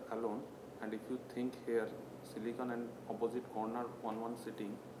itself alone, and if you think here silicon and opposite corner one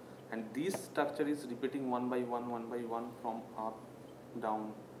sitting, and this structure is repeating one by one from up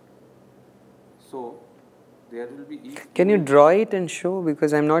down. So there will be each. Can you draw it and show,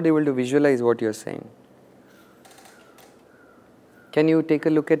 because I'm not able to visualize what you're saying? Can you take a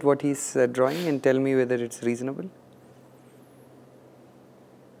look at what he's drawing and tell me whether it's reasonable?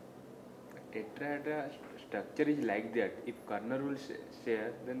 Tetrahedral structure is like that. If corner will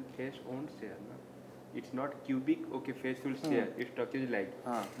share, then face won't share. No? It's not cubic. Okay, face will share. Its structure is like.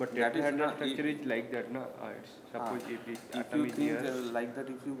 But tetrahedral structure is like that. No, it's suppose if you think here, like that,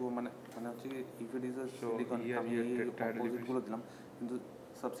 if you go, if it is a silicon, here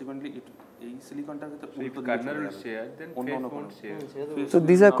subsequently silicon so if corner will share, then face won't share. So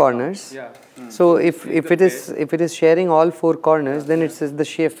these are corners. Yeah. So if it is sharing all 4 corners, then it's the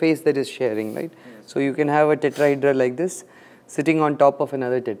face that is sharing, right? So you can have a tetrahedra like this sitting on top of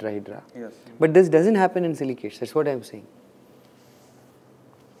another tetrahedra. Yes. But this doesn't happen in silicates. That's what I'm saying.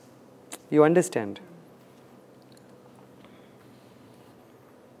 You understand?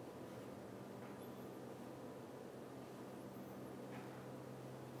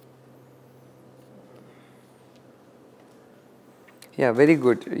 Yeah, very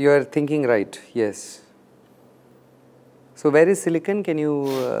good. You are thinking right. Yes. So where is silicon? Can you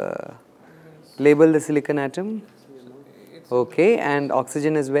label the silicon atom? Okay, and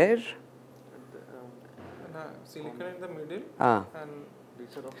oxygen is where? Silicon in the middle. Ah. And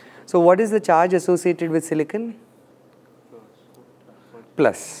so what is the charge associated with silicon?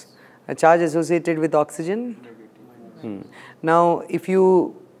 Plus. A charge associated with oxygen? Now,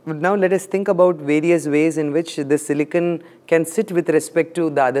 now let us think about various ways in which the silicon can sit with respect to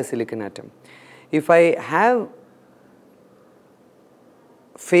the other silicon atom. If I have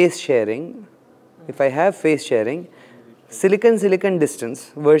phase sharing, silicon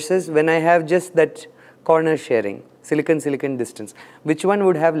distance versus when I have just that corner sharing, silicon distance, which one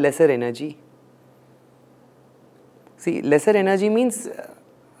would have lesser energy? See, lesser energy means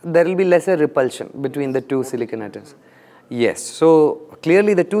there will be lesser repulsion between the 2 silicon atoms. Yes, so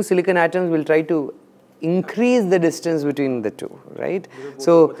clearly the 2 silicon atoms will try to increase the distance between the 2, right?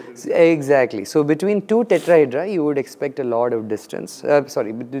 So exactly. So between 2 tetrahedra, you would expect a lot of distance.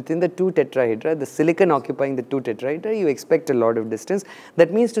 Between the 2 tetrahedra, the silicon occupying the 2 tetrahedra, you expect a lot of distance.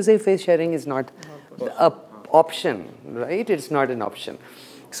 That means to say phase sharing is not an option, right? It's not an option.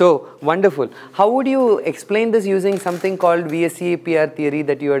 So wonderful. How would you explain this using something called VSEPR theory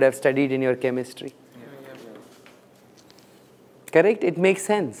that you would have studied in your chemistry? Correct? It makes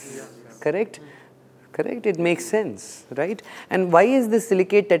sense. Correct? Correct? It makes sense, right? And why is this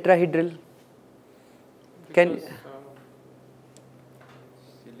silicate tetrahedral?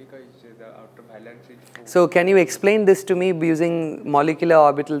 silica is the outer valence is 4. So can you explain this to me using molecular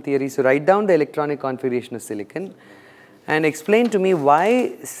orbital theory? So write down the electronic configuration of silicon and explain to me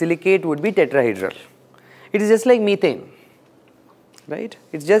why silicate would be tetrahedral. It is just like methane, right?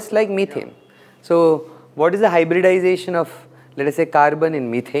 It's just like methane. So what is the hybridization of, let us say, carbon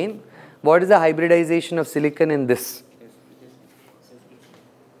in methane? What is the hybridization of silicon in this?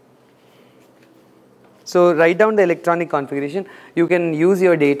 So write down the electronic configuration. You can use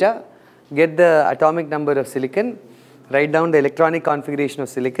your data, get the atomic number of silicon, write down the electronic configuration of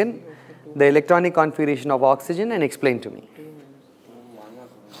silicon, the electronic configuration of oxygen, and explain to me.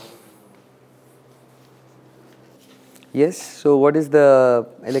 Yes, so what is the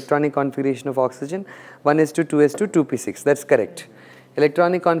electronic configuration of oxygen? 1s2, 2s2, 2p6. That's correct.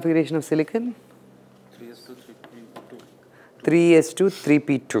 Electronic configuration of silicon? 3s2,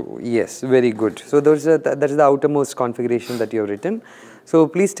 3p2. Yes, very good. So that is the outermost configuration that you have written. So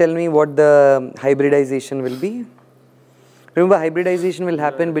please tell me what the hybridization will be. Remember, hybridization will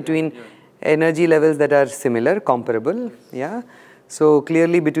happen between energy levels that are similar, comparable. Yeah. So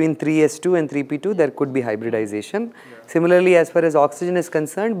clearly between 3s2 and 3p2 there could be hybridization. Similarly, as far as oxygen is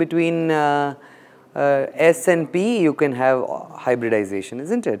concerned, between S and P you can have hybridization,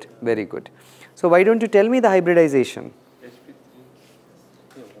 isn't it? Very good. So why don't you tell me the hybridization?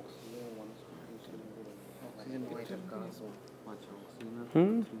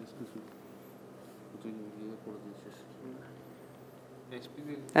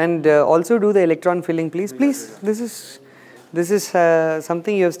 And also do the electron filling, please. Please, this is This is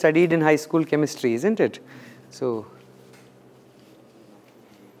something you have studied in high school chemistry, isn't it? So,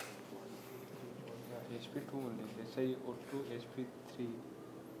 Sp2 only, SiO2, Sp3,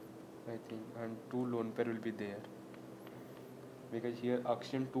 I think, and 2 lone pair will be there. Because here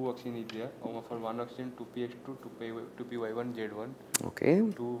oxygen, 2 oxygen is there. For one oxygen, 2px2, 2py1, Z1. okay.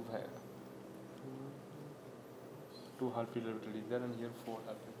 2 half orbital is there, and here 4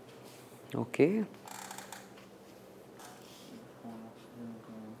 half orbital. Okay.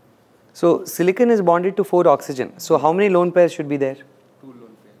 So, silicon is bonded to 4 oxygen. So, how many lone pairs should be there? 2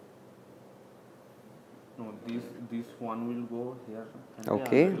 lone pair. No, this one will go here. And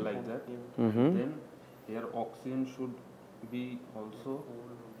Okay. like that. Mm-hmm. Then here oxygen should be also.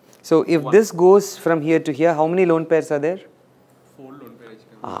 So, if this goes from here to here, how many lone pairs are there? 4 lone pairs.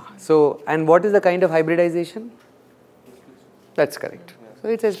 So, and what is the kind of hybridization? That's correct. So,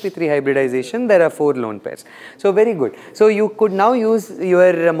 it's sp3 hybridization, there are 4 lone pairs. So, very good. So, you could now use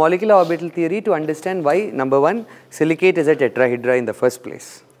your molecular orbital theory to understand why, number 1, silicate is a tetrahedra in the first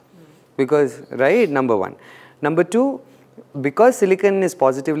place. Because, right, number 1. Number 2, because silicon is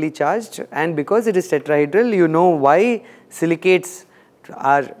positively charged and because it is tetrahedral, you know why silicates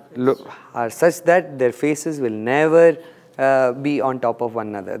are such that their faces will never be on top of one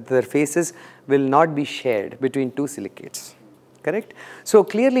another. Their faces will not be shared between 2 silicates. Correct? So,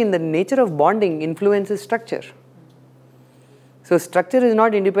 clearly in the nature of bonding influences structure. So, structure is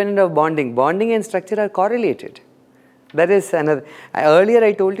not independent of bonding. Bonding and structure are correlated. That is another. Earlier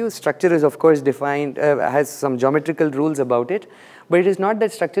I told you structure is of course defined, has some geometrical rules about it, but it is not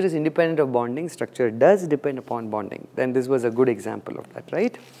that structure is independent of bonding. Structure does depend upon bonding. Then this was a good example of that,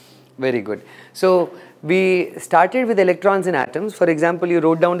 right? Very good. So, we started with electrons in atoms. For example, you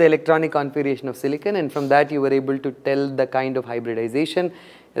wrote down the electronic configuration of silicon, and from that you were able to tell the kind of hybridization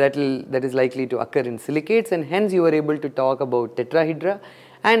that is likely to occur in silicates, and hence you were able to talk about tetrahedra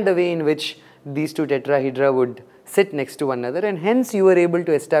and the way in which these 2 tetrahedra would sit next to one another, and hence you were able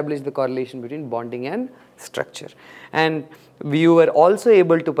to establish the correlation between bonding and structure. And you were also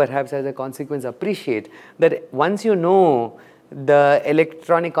able to perhaps as a consequence appreciate that once you know the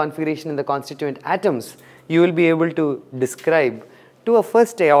electronic configuration in the constituent atoms, you will be able to describe to a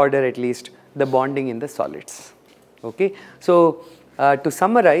first order at least the bonding in the solids. Okay. So, to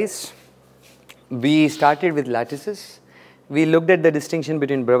summarize, we started with lattices. We looked at the distinction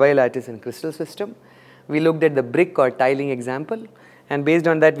between Bravais lattice and crystal system. We looked at the brick or tiling example, and based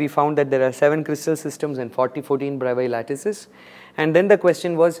on that we found that there are 7 crystal systems and 14 Bravais lattices. And then the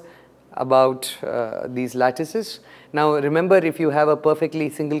question was about these lattices. Now remember, if you have a perfectly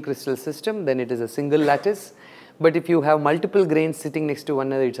single crystal system, then it is a single lattice. But if you have multiple grains sitting next to one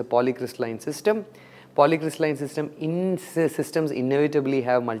another, it's a polycrystalline system. Polycrystalline systems inevitably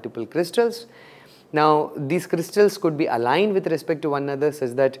have multiple crystals. Now these crystals could be aligned with respect to one another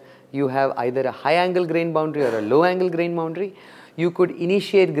such that you have either a high angle grain boundary or a low angle grain boundary. You could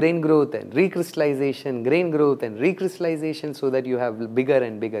initiate grain growth and recrystallization, grain growth and recrystallization, so that you have bigger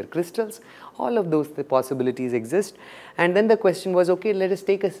and bigger crystals. All of those possibilities exist. And then the question was, okay, let us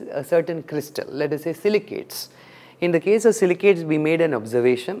take a certain crystal, let us say silicates. In the case of silicates, we made an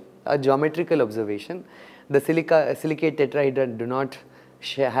observation, a geometrical observation. The silicate tetrahedra do not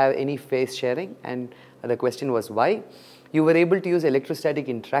have any phase sharing, and the question was why. You were able to use electrostatic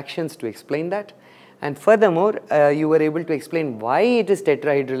interactions to explain that. And furthermore, you were able to explain why it is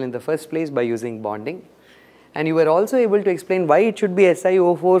tetrahedral in the first place by using bonding. And you were also able to explain why it should be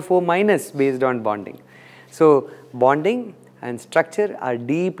SiO4 based on bonding. So, bonding and structure are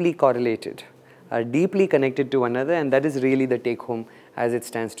deeply correlated, are deeply connected to one another, and that is really the take home as it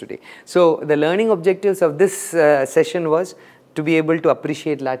stands today. So, the learning objectives of this session was to be able to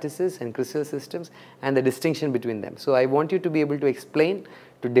appreciate lattices and crystal systems and the distinction between them. So, I want you to be able to explain,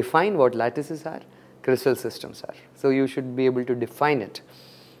 to define what lattices are, crystal systems are. So, you should be able to define it,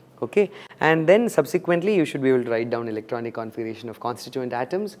 okay, and then subsequently you should be able to write down electronic configuration of constituent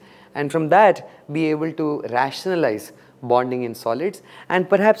atoms, and from that be able to rationalize bonding in solids, and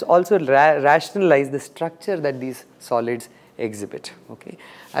perhaps also rationalize the structure that these solids exhibit. Okay.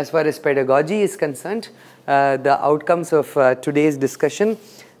 As far as pedagogy is concerned, the outcomes of today's discussion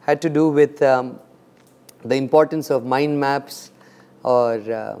had to do with the importance of mind maps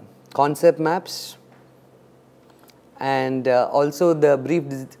or concept maps, and also the brief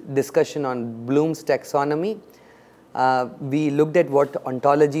discussion on Bloom's taxonomy. We looked at what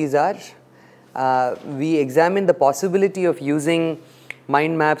ontologies are. We examined the possibility of using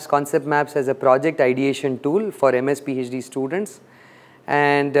mind maps, concept maps as a project ideation tool for MS PhD students,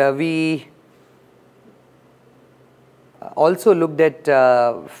 and we also looked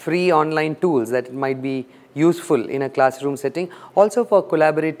at free online tools that might be useful in a classroom setting, also for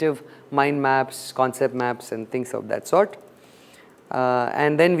collaborative mind maps, concept maps and things of that sort.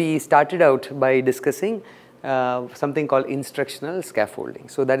 And then we started out by discussing something called instructional scaffolding.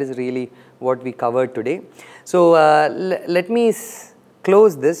 So that is really what we covered today. So let me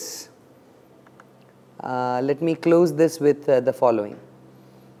close this. Let me close this with the following.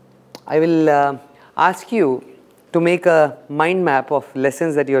 I will ask you to make a mind map of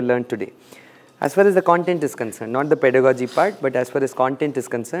lessons that you have learned today. As far as the content is concerned, not the pedagogy part, but as far as content is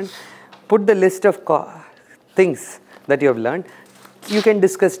concerned, put the list of things that you have learned. You can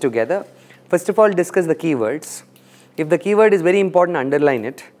discuss together. First of all, discuss the keywords. If the keyword is very important, underline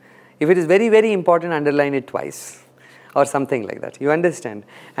it. If it is very, very important, underline it twice or something like that. You understand?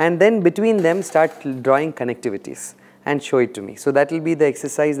 And then between them, start drawing connectivities and show it to me. So that will be the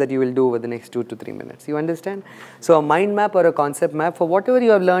exercise that you will do over the next 2 to 3 minutes. You understand? So a mind map or a concept map for whatever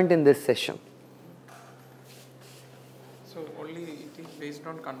you have learned in this session. So only it is based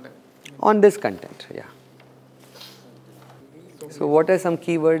on content. On this content, yeah. So what are some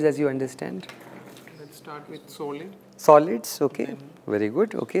keywords as you understand? Let's start with solid. Solids, okay. Very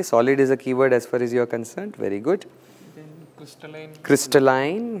good. Okay, solid is a keyword as far as you are concerned. Very good. Then crystalline.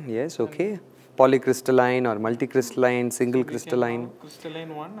 Crystalline, yes, okay. Polycrystalline or multicrystalline, single crystalline.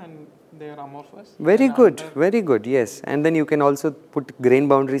 Crystalline one and they are amorphous. Very good, yes. And then you can also put grain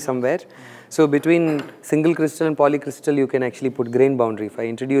boundary somewhere. So between single crystal and polycrystal, you can actually put grain boundary. If I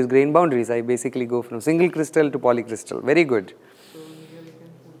introduce grain boundaries, I basically go from single crystal to polycrystal. Very good. So here you can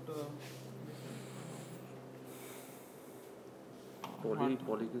put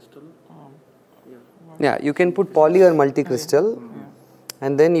Polycrystal. Yeah, you can put poly or multicrystal.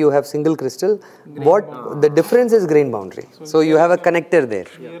 And then you have single crystal. The difference is grain boundary. So you have a connector there.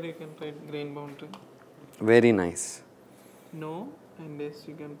 Here you can write grain boundary. Very nice. No and yes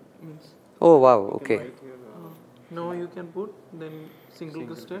you can means. Oh wow, okay. No you can put then single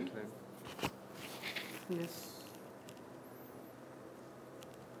crystal. Yes.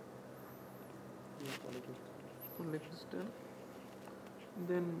 Polycrystal.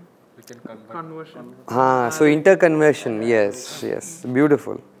 Then We can convert. conversion. So interconversion, yes,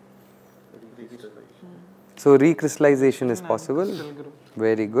 beautiful. So recrystallization is possible. Crystal growth.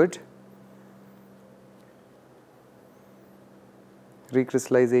 Very good.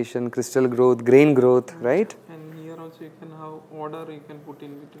 Recrystallization, crystal growth, grain growth, right? And here also you can have order you can put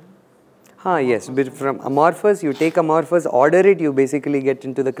in between. Yes, but from amorphous, you take amorphous, order it, you basically get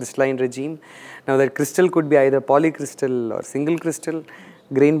into the crystalline regime. Now that crystal could be either polycrystal or single crystal.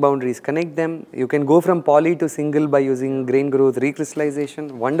 Grain boundaries connect them. You can go from poly to single by using grain growth, recrystallization.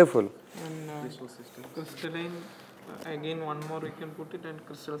 Wonderful. And crystalline, again one more you can put it, and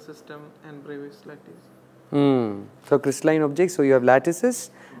crystal system and Brevis lattice. So crystalline objects, so you have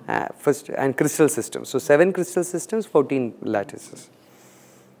lattices first and crystal systems. So 7 crystal systems, 14 lattices.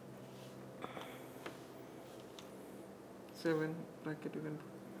 7 bracket you can put.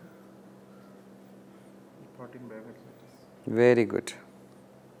 14 bracket lattice. Very good.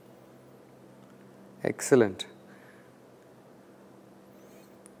 Excellent.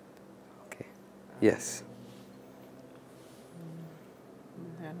 Okay. Yes.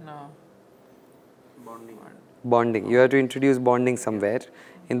 Then Bonding. You have to introduce bonding somewhere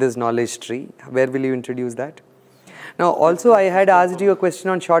in this knowledge tree. Where will you introduce that? Now also I had asked you a question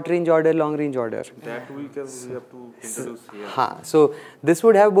on short range order, long range order. That we have to introduce here. So this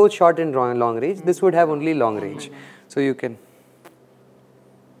would have both short and long range. This would have only long range. So you can.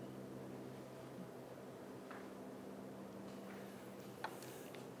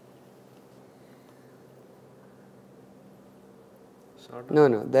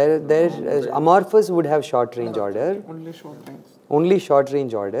 No. There amorphous would have short range order. only short range. Only short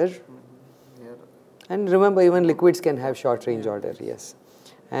range order. And remember, even liquids can have short range order, yes.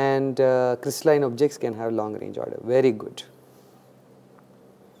 And crystalline objects can have long range order. Very good.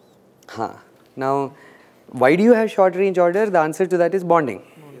 Now, why do you have short range order? The answer to that is bonding.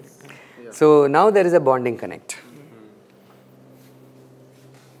 So now there is a bonding connect.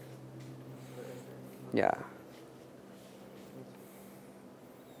 Yeah.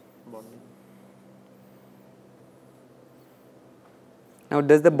 Now,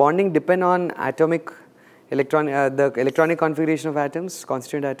 does the bonding depend on the electronic configuration of atoms,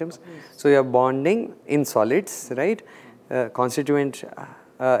 constituent atoms? So you have bonding in solids, right? Constituent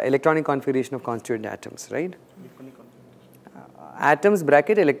electronic configuration of constituent atoms, right? Atoms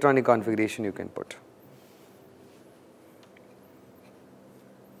bracket electronic configuration you can put.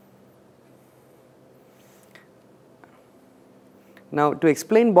 Now, to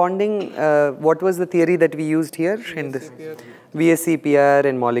explain bonding, what was the theory that we used here in this? VSEPR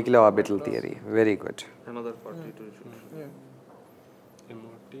and molecular orbital theory. Very good. another 42 Yeah.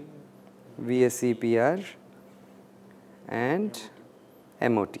 MOT. VSEPR and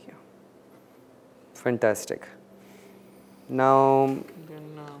MOT. Fantastic. Now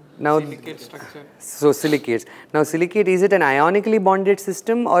Silicate structure. So silicates. Now silicate, is it an ionically bonded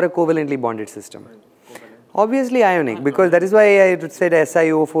system or a covalently bonded system? Obviously ionic, because that is why I said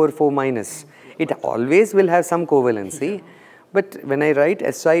SiO4 minus. It always will have some covalency, but when I write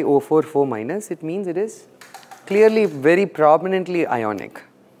SiO4 minus, it means it is clearly very prominently ionic.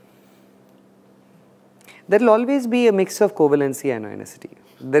 There will always be a mix of covalency and ionicity.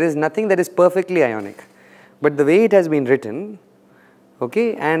 There is nothing that is perfectly ionic, but the way it has been written,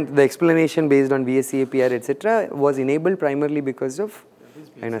 okay, and the explanation based on VSEPR, etc., was enabled primarily because of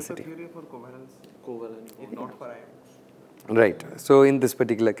ionicity. Theory for covalence, not for ions. Right. So in this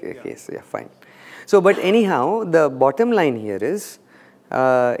particular case, yeah, fine. So, but anyhow, the bottom line here is,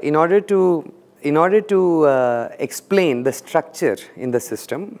 in order to explain the structure in the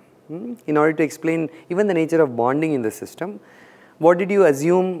system, in order to explain even the nature of bonding in the system, what did you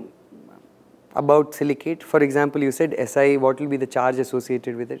assume about silicate? For example, you said Si, what will be the charge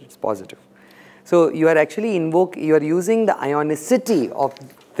associated with it? It's positive. So you are actually you are using the ionicity of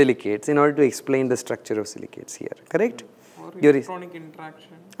silicates in order to explain the structure of silicates here, correct? Or electronic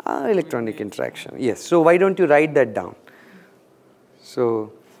interaction. Electronic interaction, yes. So why don't you write that down?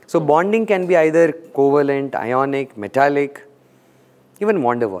 So bonding can be either covalent, ionic, metallic, even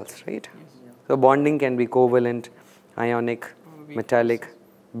van der Waals, right? Yes. So bonding can be covalent, ionic, metallic,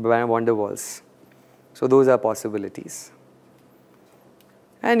 van der Waals. So those are possibilities.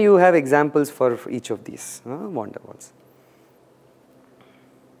 And you have examples for each of these van der Waals.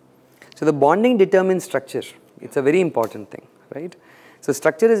 So the bonding determines structure. It's a very important thing, right? So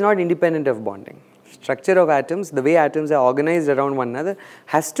structure is not independent of bonding. Structure of atoms, the way atoms are organized around one another,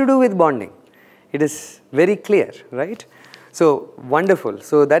 has to do with bonding. It is very clear, right? So wonderful.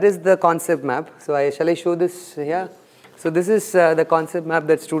 So that is the concept map. So shall I show this here? So this is the concept map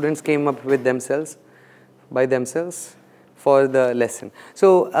that students came up with by themselves for the lesson.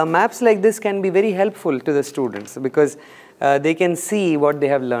 So maps like this can be very helpful to the students because they can see what they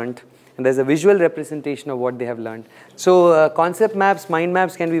have learned, and there's a visual representation of what they have learned. So concept maps, mind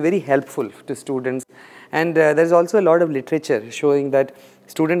maps can be very helpful to students, and there's also a lot of literature showing that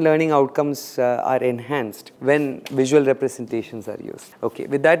student learning outcomes are enhanced when visual representations are used. Okay,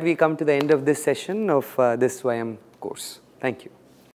 with that we come to the end of this session of this SWAYAM course. Thank you.